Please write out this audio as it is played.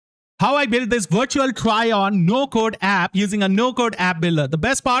How I built this virtual try-on no-code app using a no-code app builder. The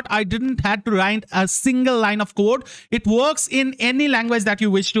best part, I didn't have to write a single line of code. It works in any language that you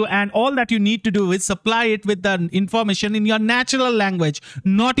wish to, and all that you need to do is supply it with the information in your natural language,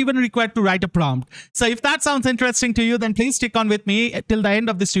 not even required to write a prompt. So if that sounds interesting to you, then please stick on with me till the end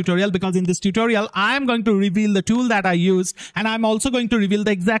of this tutorial, because in this tutorial, I am going to reveal the tool that I used, and I'm also going to reveal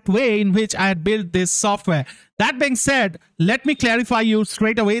the exact way in which I had built this software. That being said, let me clarify you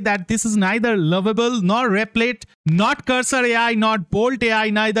straight away that this is neither Lovable nor Replit, not Cursor AI, not Bolt AI,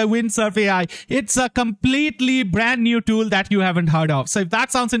 neither Windsurf AI. It's a completely brand new tool that you haven't heard of. So if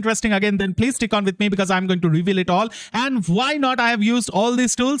that sounds interesting again, then please stick on with me because I'm going to reveal it all. And why not I have used all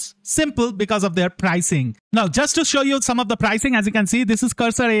these tools? Simple, because of their pricing. Now, just to show you some of the pricing, as you can see, this is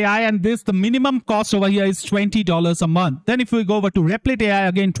Cursor AI, and the minimum cost over here is $20 a month. Then if we go over to Replit AI,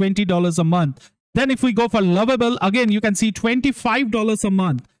 again, $20 a month. Then if we go for Lovable, again, you can see $25 a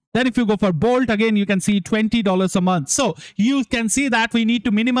month. Then if you go for Bolt, again, you can see $20 a month. So you can see that we need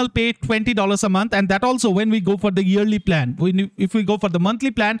to minimal pay $20 a month. And that also when we go for the yearly plan. If we go for the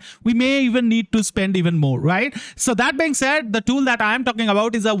monthly plan, we may even need to spend even more, right? So that being said, the tool that I'm talking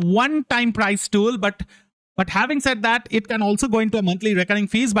about is a one-time price tool, but having said that, it can also go into a monthly recurring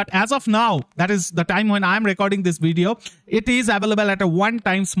fees. But as of now, that is the time when I'm recording this video, it is available at a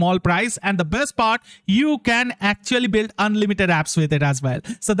one-time small price. And the best part, you can actually build unlimited apps with it as well.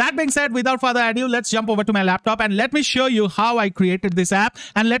 So that being said, without further ado, let's jump over to my laptop and let me show you how I created this app.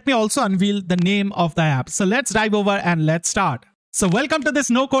 And let me also unveil the name of the app. So let's dive over and let's start. So welcome to this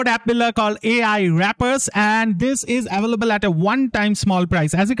no-code app builder called AIWrappers, and this is available at a one-time small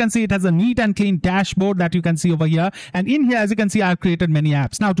price. As you can see, it has a neat and clean dashboard that you can see over here. And in here, as you can see, I've created many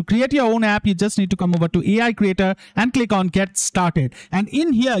apps. Now, to create your own app, you just need to come over to AI Creator and click on Get Started. And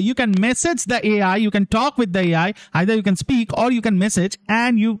in here, you can message the AI, you can talk with the AI, either you can speak or you can message,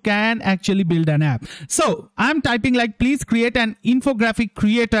 and you can actually build an app. So I'm typing like, please create an infographic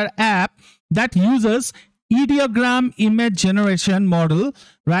creator app that uses ideogram image generation model,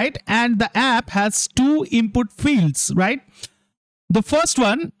 right? And the app has two input fields, right? The first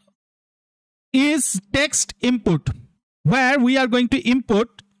one is text input, where we are going to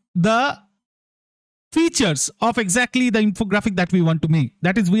input the features of exactly the infographic that we want to make.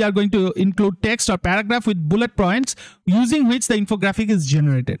 That is, we are going to include text or paragraph with bullet points using which the infographic is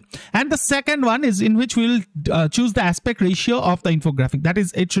generated. And the second one is in which we will choose the aspect ratio of the infographic. That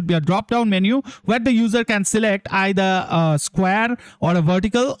is, it should be a drop-down menu where the user can select either a square or a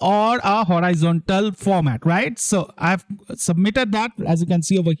vertical or a horizontal format, right? So I've submitted that, as you can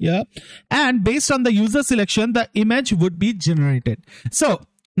see over here. And based on the user selection, the image would be generated. So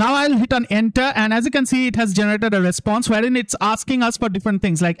now I'll hit on enter, and as you can see, it has generated a response wherein it's asking us for different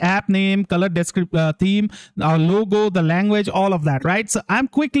things like app name, color theme, our logo, the language, all of that, right? So I'm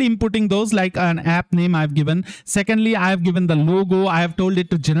quickly inputting those, like an app name I've given. Secondly, I've given the logo. I have told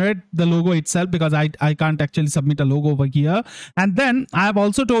it to generate the logo itself because I can't actually submit a logo over here. And then I've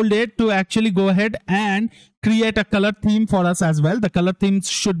also told it to actually go ahead and create a color theme for us as well. The color themes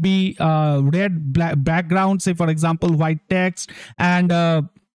should be red background, say for example, white text, and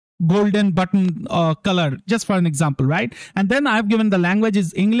golden button color, just for an example, right? And then I've given the language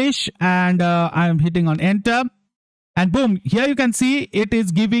is English, and I'm hitting on enter. And boom, here you can see it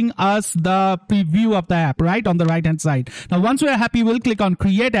is giving us the preview of the app, right, on the right hand side. Now, once we are happy, we'll click on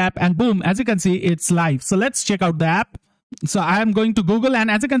create app, and boom, as you can see, it's live. So let's check out the app. So I am going to Google, and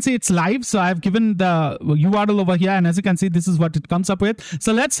as you can see, it's live. So I've given the URL over here, and as you can see, this is what it comes up with.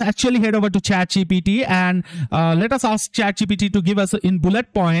 So let's actually head over to ChatGPT, and let us ask ChatGPT to give us in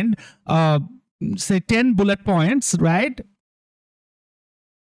bullet point, say 10 bullet points, right,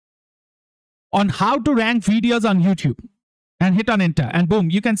 on how to rank videos on YouTube. And hit on enter, and boom,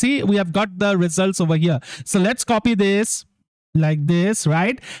 you can see we have got the results over here. So let's copy this like this,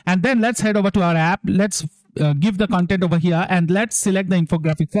 right? And then let's head over to our app. Let's give the content over here, and let's select the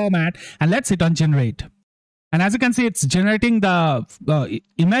infographic format, and let's hit on generate. And as you can see, it's generating the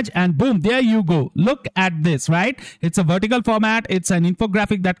image, and boom, there you go. Look at this, right? It's a vertical format. It's an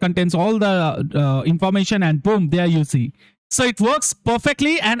infographic that contains all the information, and boom, there you see. So it works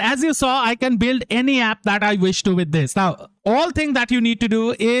perfectly. And as you saw, I can build any app that I wish to with this. Now, all thing that you need to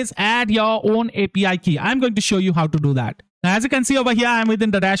do is add your own API key. I'm going to show you how to do that. Now, as you can see over here, I'm within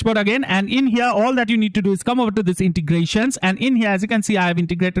the dashboard again. And in here, all that you need to do is come over to this integrations. And in here, as you can see, I have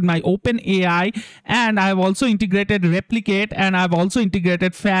integrated my OpenAI, and I have also integrated Replicate, and I've also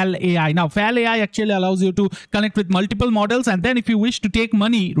integrated Fal AI. Now, Fal AI actually allows you to connect with multiple models. And then if you wish to take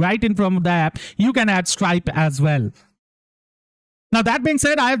money right in from the app, you can add Stripe as well. Now, that being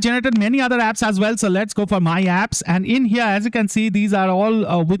said, I have generated many other apps as well. So let's go for my apps. And in here, as you can see, these are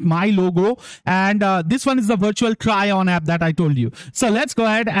all with my logo. And this one is the virtual try-on app that I told you. So let's go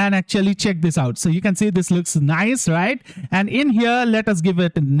ahead and actually check this out. So you can see this looks nice, right? And in here, let us give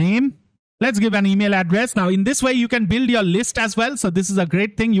it a name. Let's give an email address. Now, in this way, you can build your list as well. So this is a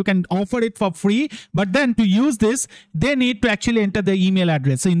great thing. You can offer it for free. But then to use this, they need to actually enter the email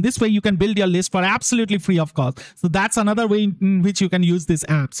address. So in this way, you can build your list for absolutely free of cost. So that's another way in which you can use these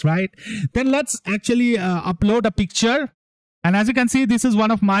apps, right? Then let's actually upload a picture. And as you can see, this is one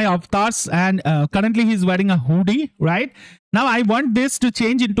of my avatars. And currently, he's wearing a hoodie, right? Now, I want this to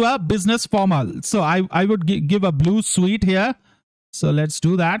change into a business formal. So I would give a blue suite here. So let's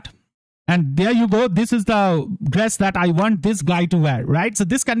do that. And there you go. This is the dress that I want this guy to wear, right? So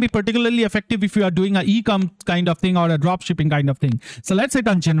this can be particularly effective if you are doing an e-com kind of thing or a drop shipping kind of thing. So let's hit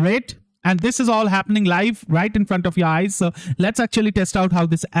on generate. And this is all happening live right in front of your eyes. So let's actually test out how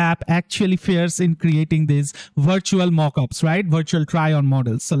this app actually fares in creating these virtual mockups, right? Virtual try-on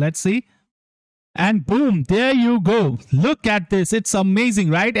models. So let's see. And boom, there you go. Look at this. It's amazing,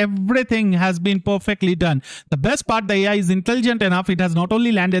 right? Everything has been perfectly done. The best part, the AI is intelligent enough. It has not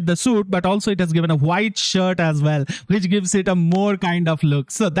only landed the suit, but also it has given a white shirt as well, which gives it a more kind of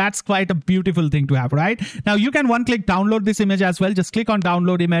look. So that's quite a beautiful thing to have, right? Now you can one click download this image as well. Just click on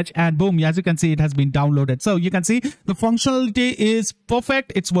download image and boom, as you can see, it has been downloaded. So you can see the functionality is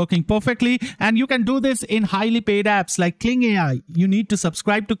perfect. It's working perfectly. And you can do this in highly paid apps like Kling AI. You need to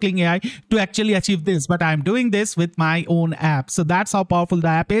subscribe to Kling AI to actually achieve this, but I'm doing this with my own app. So that's how powerful the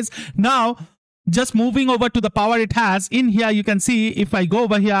app is. Now, just moving over to the power it has, in here you can see if I go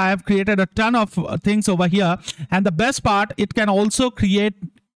over here, I have created a ton of things over here. And the best part, it can also create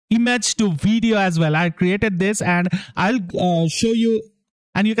image to video as well. I created this and I'll show you.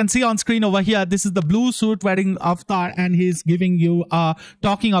 And you can see on screen over here, this is the blue suit wearing avatar and he's giving you a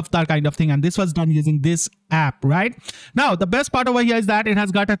talking avatar kind of thing. And this was done using this app, right? Now, the best part over here is that it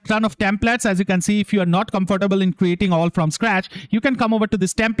has got a ton of templates. As you can see, if you are not comfortable in creating all from scratch, you can come over to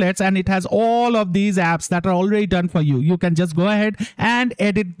this templates and it has all of these apps that are already done for you. You can just go ahead and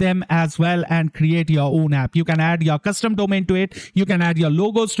edit them as well and create your own app. You can add your custom domain to it. You can add your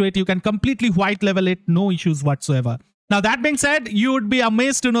logos to it. You can completely white level it. No issues whatsoever. Now, that being said, you would be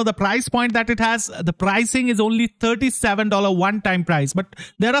amazed to know the price point that it has. The pricing is only $37 one-time price, but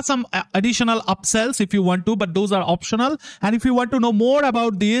there are some additional upsells if you want to, but those are optional. And if you want to know more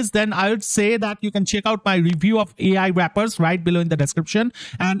about these, then I would say that you can check out my review of AIWrappers right below in the description.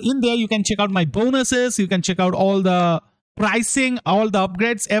 And in there, you can check out my bonuses. You can check out all the pricing, all the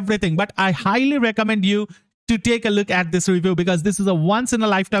upgrades, everything. But I highly recommend you to take a look at this review because this is a once in a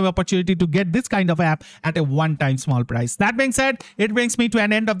lifetime opportunity to get this kind of app at a one-time small price. That being said, it brings me to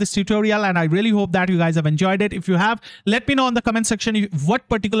an end of this tutorial and I really hope that you guys have enjoyed it. If you have, let me know in the comment section what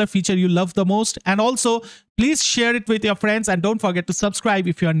particular feature you love the most, and also please share it with your friends and don't forget to subscribe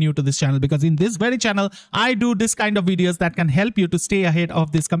if you are new to this channel, because in this very channel, I do this kind of videos that can help you to stay ahead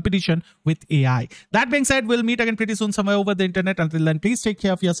of this competition with AI. That being said, we'll meet again pretty soon somewhere over the internet. Until then, please take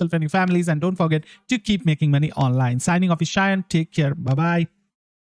care of yourself and your families and don't forget to keep making money online. Signing off is Shayan. Take care. Bye-bye.